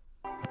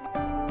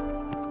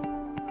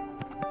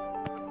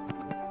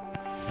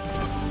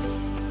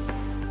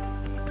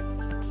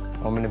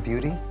 Moment of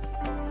beauty?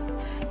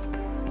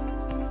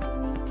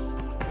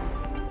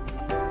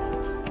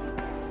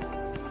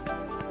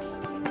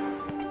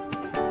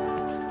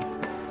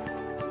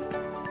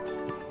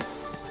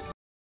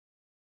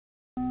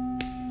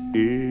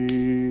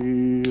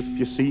 If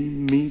you see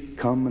me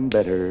coming,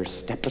 better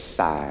step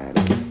aside.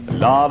 A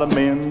lot of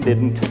men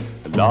didn't,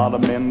 a lot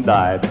of men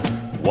died.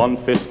 One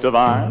fist of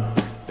iron,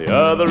 the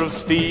other of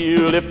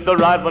steel. If the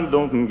right one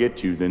don't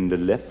get you, then the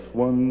left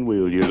one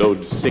will. You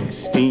load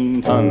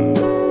 16 tons,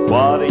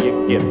 what do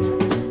you get?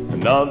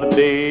 Another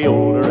day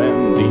older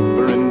and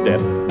deeper in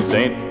debt.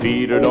 St.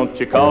 Peter, don't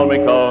you call me,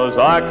 'cause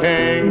I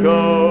can't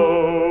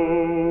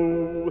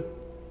go.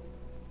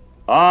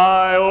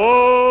 I owe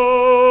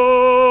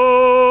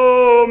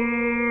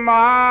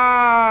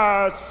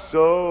my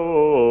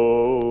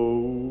soul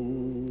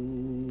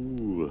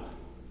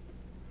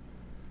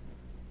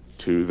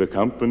to the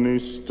company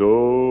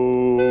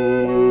store.